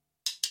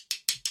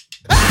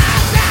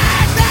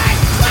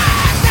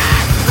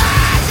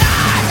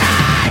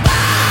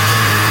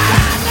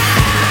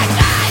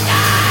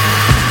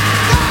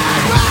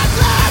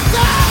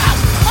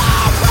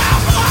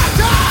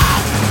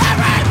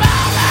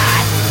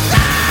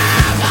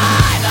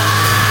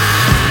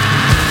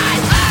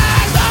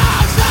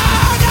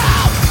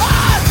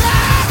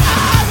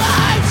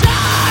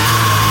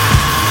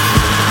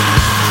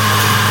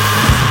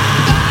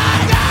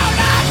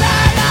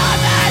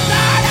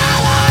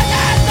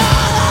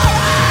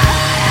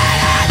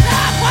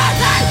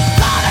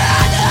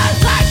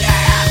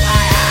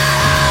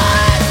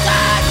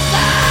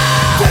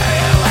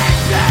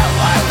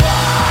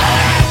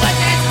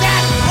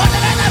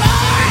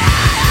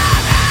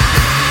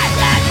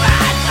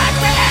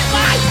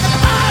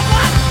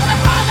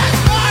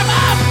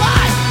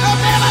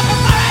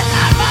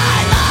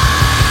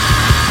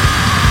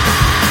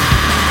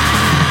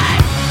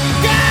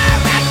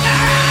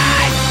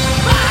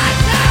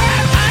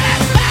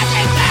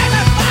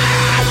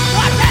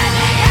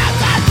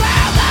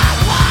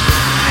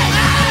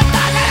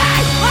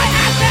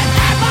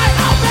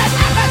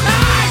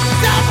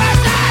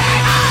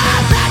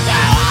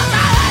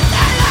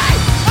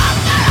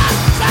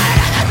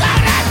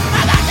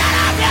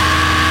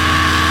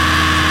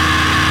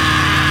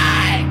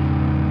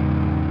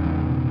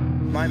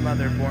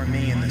mother bore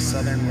me in the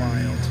southern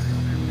wild.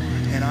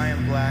 And I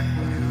am black,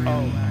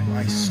 oh,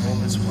 my soul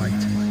is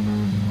white.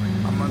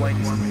 White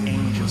as an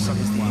angel is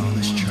the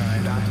English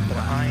tribe, but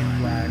I am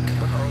black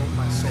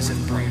as a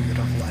breed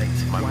of light.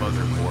 My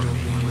mother bore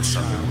me in the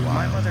southern wild.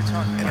 My mother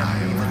taught me how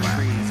to the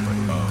trees.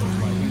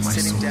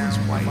 Sitting down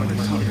on the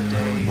heat of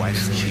day,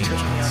 she took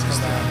me on her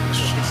lap,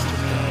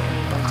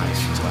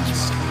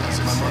 kissed me,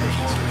 and my mother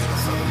bore me in the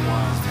southern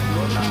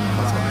wild.